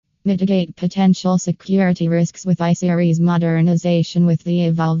Mitigate potential security risks with iSeries modernization. With the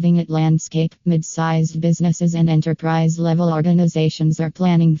evolving landscape, mid-sized businesses and enterprise-level organizations are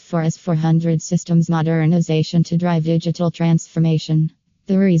planning for S400 systems modernization to drive digital transformation.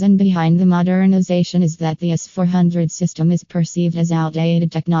 The reason behind the modernization is that the S400 system is perceived as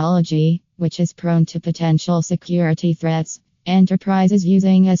outdated technology, which is prone to potential security threats. Enterprises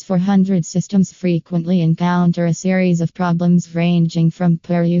using S400 systems frequently encounter a series of problems ranging from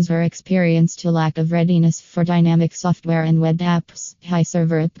poor user experience to lack of readiness for dynamic software and web apps, high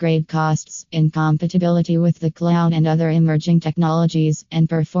server upgrade costs, incompatibility with the cloud and other emerging technologies, and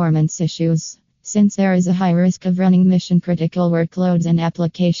performance issues. Since there is a high risk of running mission-critical workloads and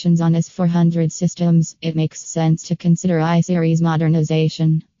applications on S400 systems, it makes sense to consider iSeries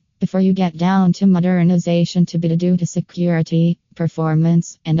modernization. Before you get down to modernization to be due to security,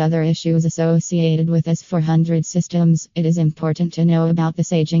 performance, and other issues associated with S400 systems, it is important to know about the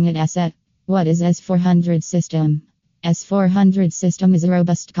staging asset. What is S400 system? S400 system is a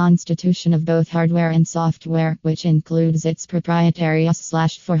robust constitution of both hardware and software, which includes its proprietary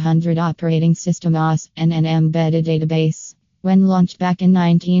OS/400 operating system OS and an embedded database. When launched back in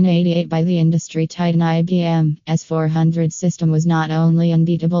 1988 by the industry titan IBM, S400 system was not only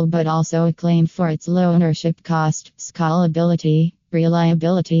unbeatable but also acclaimed for its low ownership cost, scalability,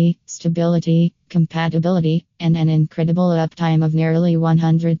 reliability, stability, compatibility, and an incredible uptime of nearly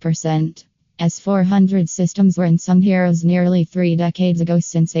 100%. S400 systems were unsung heroes nearly 3 decades ago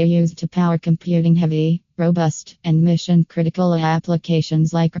since they used to power computing heavy, robust, and mission-critical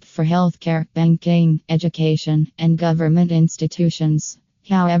applications like for healthcare, banking, education, and government institutions.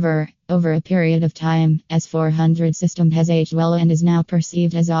 However, over a period of time, S400 system has aged well and is now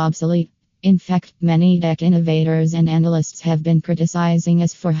perceived as obsolete. In fact, many tech innovators and analysts have been criticizing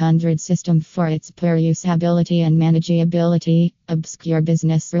S400 system for its poor usability and manageability, obscure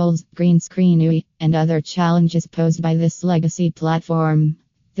business rules, green screen UI, and other challenges posed by this legacy platform.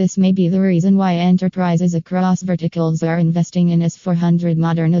 This may be the reason why enterprises across verticals are investing in S400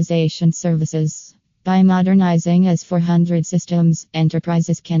 modernization services. By modernizing S400 systems,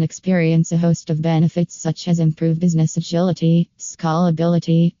 enterprises can experience a host of benefits such as improved business agility,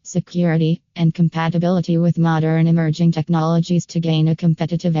 scalability, security, and compatibility with modern emerging technologies to gain a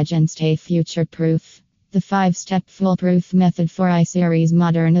competitive edge and stay future-proof. The 5-step foolproof method for iSeries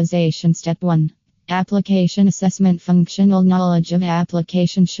modernization. Step 1. Application assessment. Functional knowledge of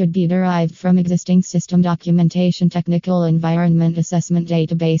application should be derived from existing system documentation, technical environment assessment,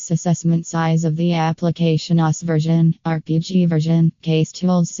 database assessment, size of the application, OS version, RPG version, case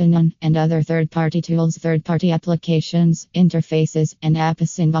tools, Synon, and other third-party tools, third-party applications, interfaces, and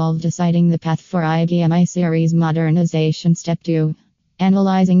apps involved. Deciding the path for IBM iSeries modernization. Step 2.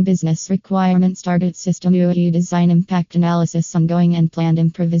 Analyzing business requirements, target system UI design, impact analysis, ongoing and planned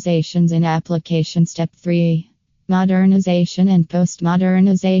improvisations in application. Step 3. Modernization and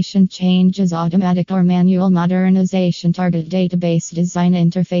post-modernization changes, automatic or manual modernization, target database design,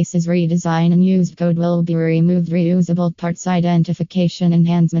 interfaces redesign, and used code will be removed, reusable parts identification,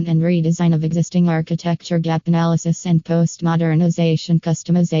 enhancement and redesign of existing architecture, gap analysis, and post-modernization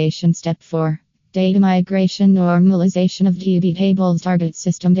customization. Step 4. Data migration, normalization of DB tables, target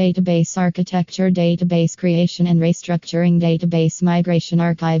system database architecture, database creation and restructuring, database migration,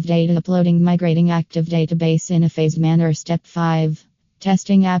 archive data uploading, migrating active database in a phased manner. Step 5.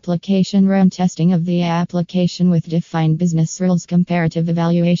 Testing application run, testing of the application with defined business rules, comparative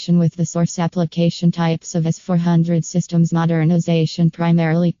evaluation with the source application. Types of S400 systems modernization.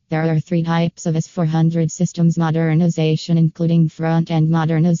 Primarily, there are 3 types of S400 systems modernization, including front-end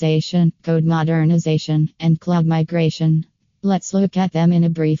modernization, code modernization, and cloud migration. Let's look at them in a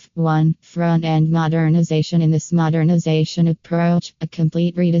brief. 1. Front-end modernization. In this modernization approach, a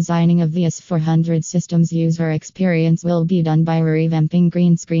complete redesigning of the S400 system's user experience will be done by revamping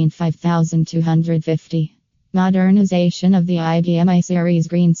Green Screen 5250. Modernization of the IBM iSeries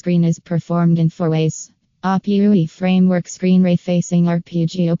Green Screen is performed in 4 ways. APUE framework, screen ray facing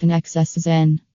RPG, open access Zen.